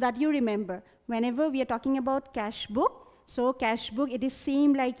 So that you remember, whenever we are talking about cash book, so cash book, it is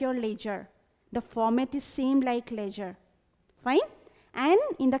same like your ledger. The format is same like ledger. Fine? And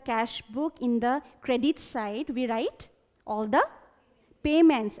in the cash book, in the credit side, we write all the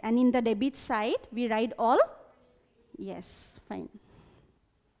payments. And in the debit side, we write all, yes, fine.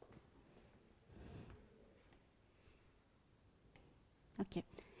 Okay.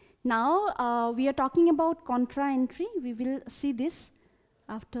 Now, we are talking about contra entry. We will see this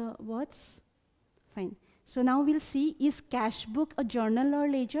afterwards. Fine. So now we'll see, is cash book a journal or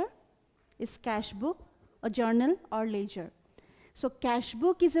ledger? Is cash book a journal or ledger? So cash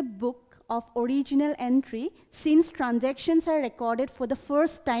book is a book of original entry since transactions are recorded for the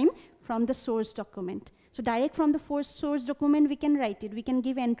first time from the source document. So direct from the source document we can write it. We can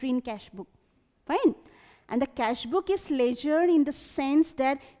give entry in cash book. Fine. And the cash book is ledger in the sense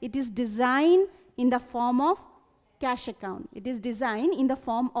that it is designed in the form of cash account. It is designed in the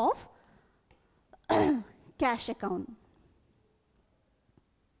form of cash account.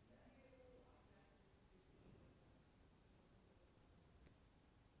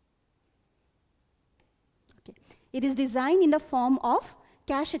 Okay. It is designed in the form of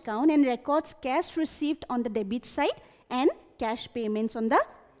cash account and records cash received on the debit side and cash payments on the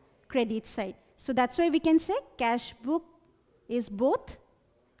credit side. So that's why we can say cash book is both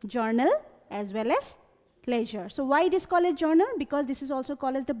journal as well as ledger. So why it is called a journal? Because this is also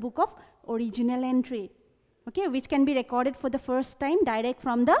called as the book of original entry, okay, which can be recorded for the first time direct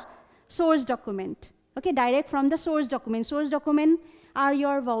from the source document. Okay, direct from the source document. Source document are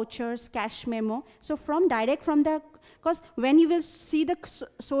your vouchers, cash memo. So from direct from the, because when you will see the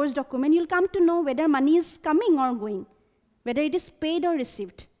source document, you'll come to know whether money is coming or going, whether it is paid or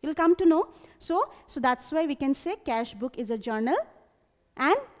received. You'll come to know. So that's why we can say cash book is a journal,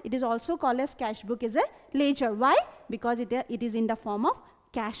 and it is also called as cash book is a ledger. Why? Because it is in the form of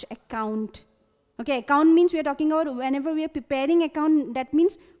cash account. Okay, account means we are talking about whenever we are preparing account, that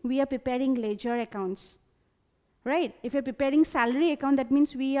means we are preparing ledger accounts. Right? If you're preparing salary account, that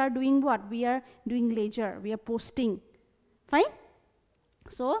means we are doing what? We are doing ledger. We are posting. Fine?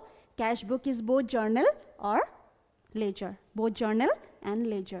 So cash book is both journal or ledger. Both journal and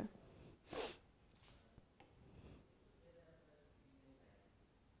ledger.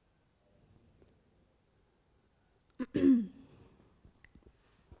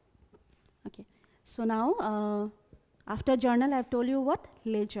 Okay. So now, after journal, I've told you what?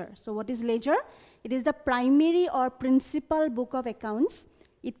 Ledger. So what is ledger? It is the primary or principal book of accounts.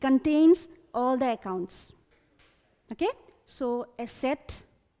 It contains all the accounts. Okay? So asset,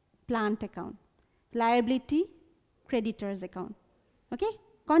 plant account. Liability, creditors account. Okay?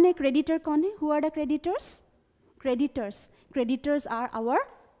 Kaun hai creditor, kaun hai? Who are the creditors? Creditors. Creditors are our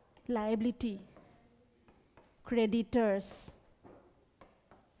liability. Creditors.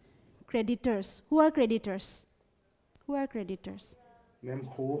 Creditors. Who are creditors? Who are creditors? Ma'am,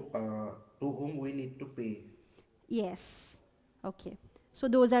 to whom we need to pay. Yes. Okay. So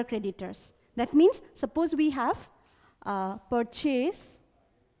those are creditors. That means, suppose we have purchase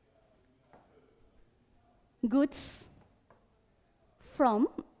goods from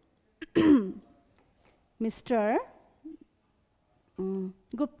Mr.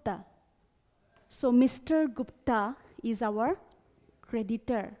 Gupta. So Mr. Gupta is our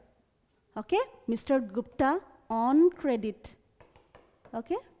creditor. Okay? Mr. Gupta on credit.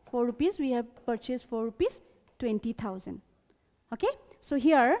 Okay? 4 rupees, we have purchased 4 rupees, 20,000. Okay? So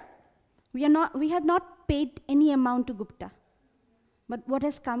here, we have not paid any amount to Gupta. But what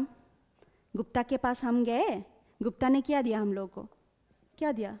has come? Gupta के पास हम गए, गुप्ता ने क्या दिया हम लोगों को?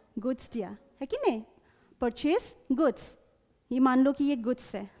 क्या दिया? Goods दिया, है कि नहीं? Purchase goods. ये मान लो कि ये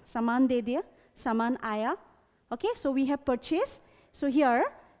goods है, सामान दे दिया, सामान आया. Okay, so we have purchased. So here,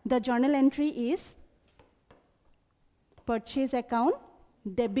 the journal entry is purchase account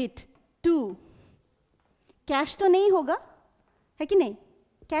debit to. Cash तो नहीं होगा, है कि नहीं?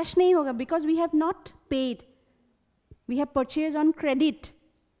 Cash नहीं होगा because we have not paid. We have purchased on credit.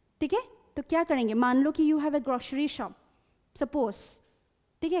 ठीक है? तो क्या करेंगे? मान लो कि you have a grocery shop. Suppose,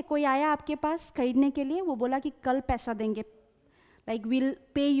 ठीक है? कोई आया आपके पास खरीदने के लिए, वो बोला कि कल पैसा देंगे. Like we'll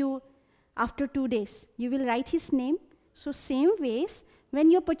pay you after 2 days. You will write his name. So same ways,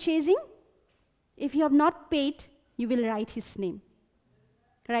 when you're purchasing, if you have not paid, you will write his name.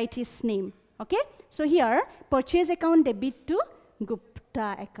 Write his name. Okay? So here, purchase account debit to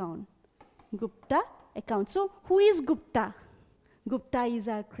Gupta account. Gupta account. So who is Gupta? Gupta is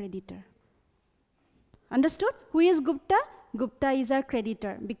our creditor. Understood? Who is Gupta? Gupta is our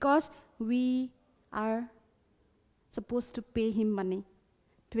creditor because we are supposed to pay him money,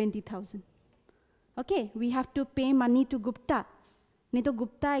 20,000. Okay, we have to pay money to Gupta. नहीं तो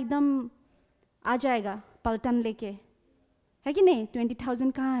गुप्ता एकदम आ जाएगा पलटन लेके, है कि नहीं?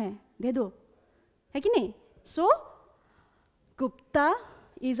 20,000 कहाँ है? दे दो, है कि नहीं? So, Gupta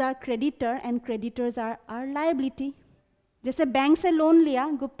is our creditor and creditors are our liability. जैसे बैंक से लोन लिया,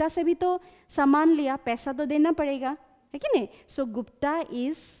 गुप्ता से भी तो सामान लिया, पैसा तो देना पड़ेगा, है कि नहीं? So Gupta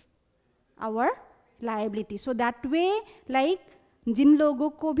is our liability. So that way, like जिन लोगों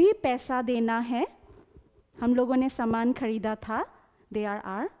को भी पैसा देना है, हम लोगों ने सामान खरीदा था, they are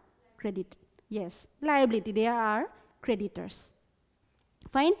our credit. Yes, liability. They are our creditors.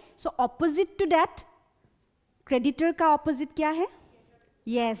 Fine. So opposite to that, creditor का opposite क्या है?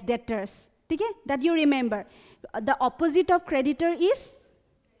 Yes, debtors. ठीक है? That you remember. The opposite of creditor is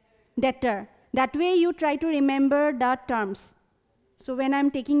debtor. That way you try to remember the terms. So when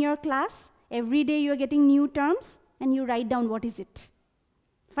I'm taking your class, every day you are getting new terms and you write down what is it.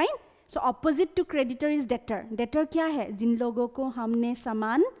 Fine? So opposite to creditor is debtor. Debtor क्या है? जिन लोगों को हमने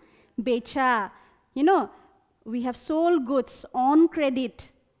सामान बेचा. You know, we have sold goods on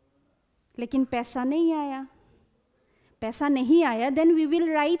credit. लेकिन पैसा नहीं आया. पैसा नहीं आया, then we will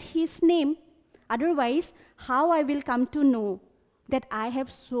write his name. Otherwise, how I will come to know that I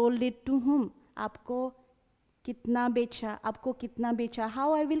have sold it to whom? आपको कितना बेचा? आपको कितना बेचा?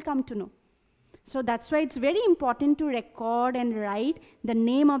 How I will come to know? So that's why it's very important to record and write the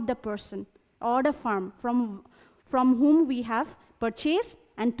name of the person or the firm from whom we have purchased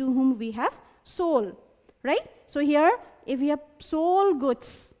and to whom we have sold. Right? So here, if we have sold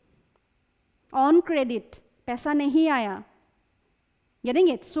goods on credit, पैसा नहीं आया. Getting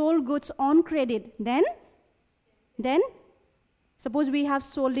it? Sold goods on credit. Then suppose we have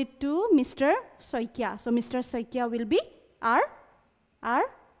sold it to Mr. Soikya. So Mr. Soikya will be our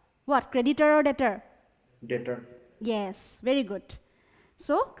what? Creditor or debtor? Debtor. Yes, very good.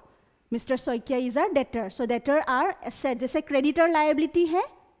 So Mr. Soikya is our debtor. So debtor are asset. जैसे creditor liability है,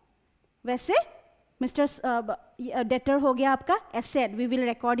 वैसे Mr. Debtor हो गया आपका asset. We will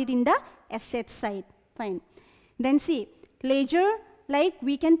record it in the asset side. Fine. Then see, ledger, like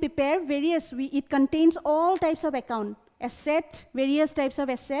we can prepare various, it contains all types of account. Asset, various types of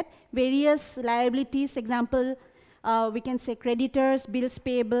asset, various liabilities, example, we can say creditors, bills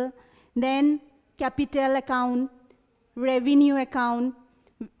payable, then capital account, revenue account,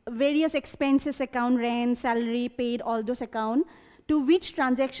 various expenses account, rent, salary, paid, all those account, to which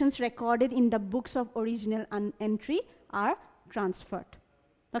transactions recorded in the books of original entry are transferred.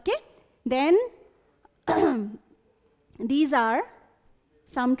 Okay? Then, these are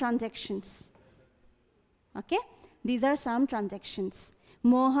some transactions. Okay? These are some transactions.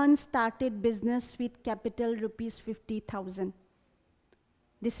 Mohan started business with capital rupees 50,000.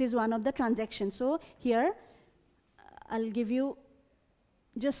 This is one of the transactions. So here, I'll give you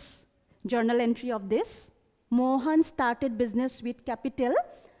just journal entry of this. Mohan started business with capital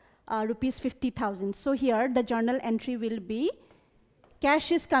rupees 50,000. So here the journal entry will be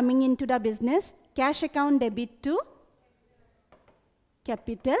cash is coming into the business, cash account debit to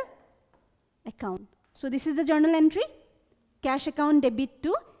capital account. So this is the journal entry, cash account debit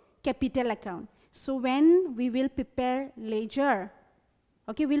to capital account. So when we will prepare ledger,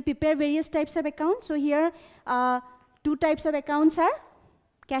 okay, we'll prepare various types of accounts. So here, two types of accounts are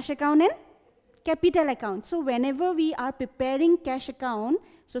cash account and capital account. So whenever we are preparing cash account,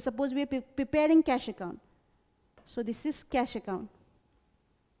 so suppose we are preparing cash account. So this is cash account.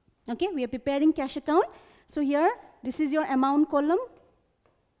 Okay, we are preparing cash account. So here, this is your amount column.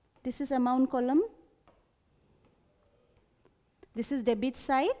 This is amount column. This is debit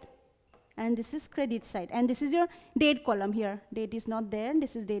side. And this is credit side. And this is your date column here. Date is not there.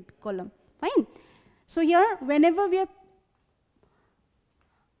 This is date column. Fine. So here, whenever we are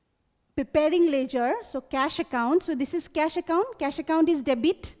preparing ledger, so cash account. So this is cash account. Cash account is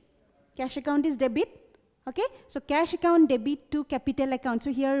debit. Cash account is debit. Okay. So cash account debit to capital account.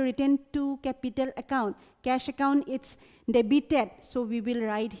 So here written to capital account. Cash account it's debited. So we will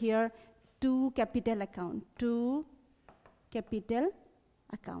write here to capital account. To capital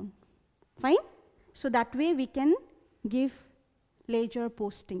account. Fine. So that way we can give ledger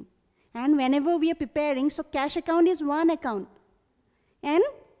posting. And whenever we are preparing, so cash account is one account. And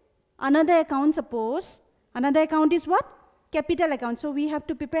another account, suppose, another account is what? Capital account. So we have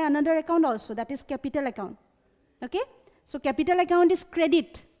to prepare another account also, that is capital account. Okay? So capital account is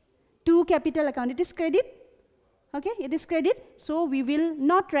credit to capital account. It is credit. Okay? It is credit. So we will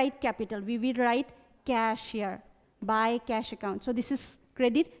not write capital. We will write cash here by cash account. So this is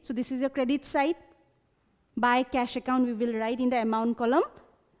credit. So this is your credit side. By cash account, we will write in the amount column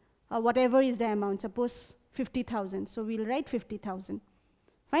whatever is the amount. Suppose 50,000. So we'll write 50,000.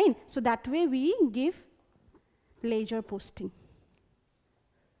 Fine. So that way we give ledger posting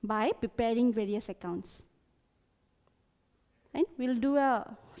by preparing various accounts. Fine. We'll do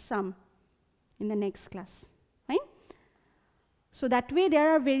a sum in the next class. Fine. So that way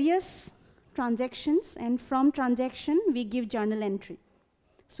there are various transactions, and from transaction we give journal entry.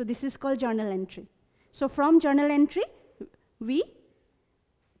 So this is called journal entry. So from journal entry, we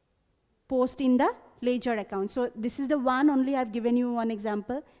post in the ledger account. So this is the one only I've given you one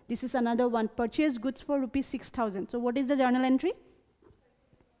example. This is another one, purchase goods for rupees 6,000. So what is the journal entry?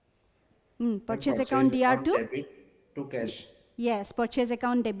 Purchase account DR to? Debit to cash. Yes, purchase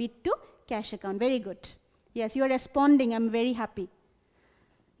account debit to cash account. Very good. Yes, you are responding. I'm very happy.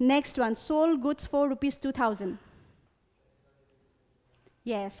 Next one, sold goods for rupees 2,000.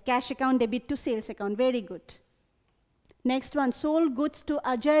 Yes, cash account debit to sales account. Very good. Next one, sold goods to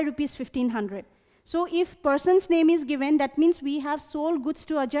Ajay rupees 1,500. So if person's name is given, that means we have sold goods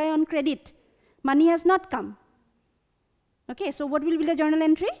to Ajay on credit. Money has not come. Okay, so what will be the journal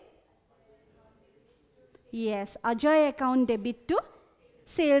entry? Yes, Ajay account debit to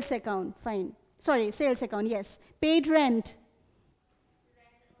sales account. Fine. Sorry, sales account, yes. Paid rent.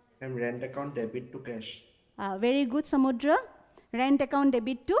 And rent account debit to cash. Very good, Samudra. Rent account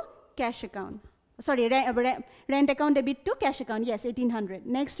debit to cash account. Sorry, rent account debit to cash account. Yes, 1,800.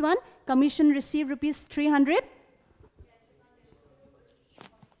 Next one, commission received rupees 300.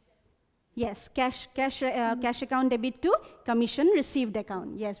 Yes, cash account debit to commission received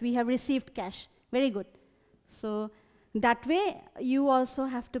account. Yes, we have received cash. Very good. So that way, you also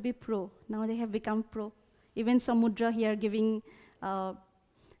have to be pro. Now they have become pro. Even Samudra here giving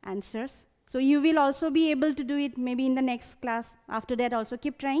answers. So you will also be able to do it maybe in the next class. After that also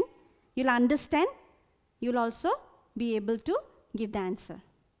keep trying. You'll understand. You'll also be able to give the answer.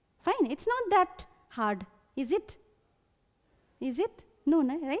 Fine. It's not that hard. Is it? Is it? No,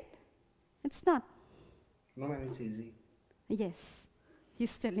 no, right? It's not. No, ma'am, it's easy. Yes.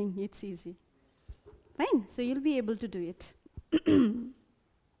 He's telling it's easy. Fine. So you'll be able to do it.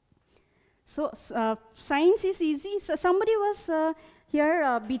 So science is easy. So somebody was here,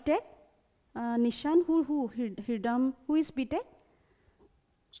 BTech. Nishan, Hirdam, who is BTech?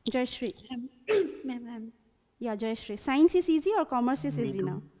 Jayashree. Ma'am. Yeah, Jayashree. Science is easy or commerce is easy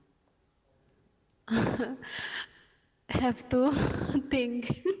now? Have to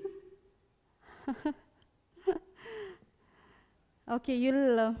think. Okay,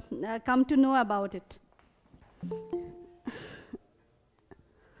 you'll come to know about it.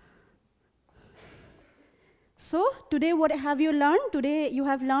 So today what have you learned? Today you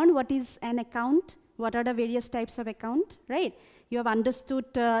have learned what is an account, what are the various types of account, right? You have understood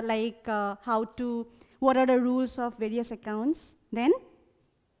what are the rules of various accounts. Then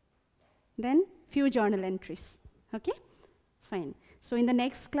few journal entries, okay? Fine. So in the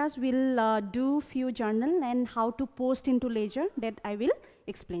next class, we'll do few journal and how to post into ledger that I will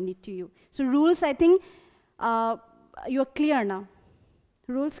explained it to you. So rules, I think you're clear now.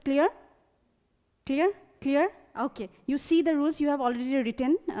 Rules clear? Clear? Clear? Okay. You see the rules you have already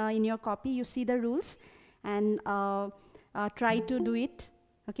written in your copy. You see the rules and try to do it.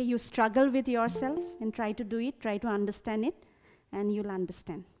 Okay, you struggle with yourself and try to do it, try to understand it, and you'll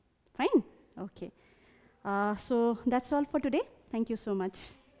understand. Fine? Okay. So that's all for today. Thank you so much.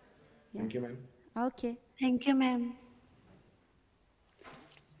 Thank you, ma'am. Okay. Thank you, ma'am.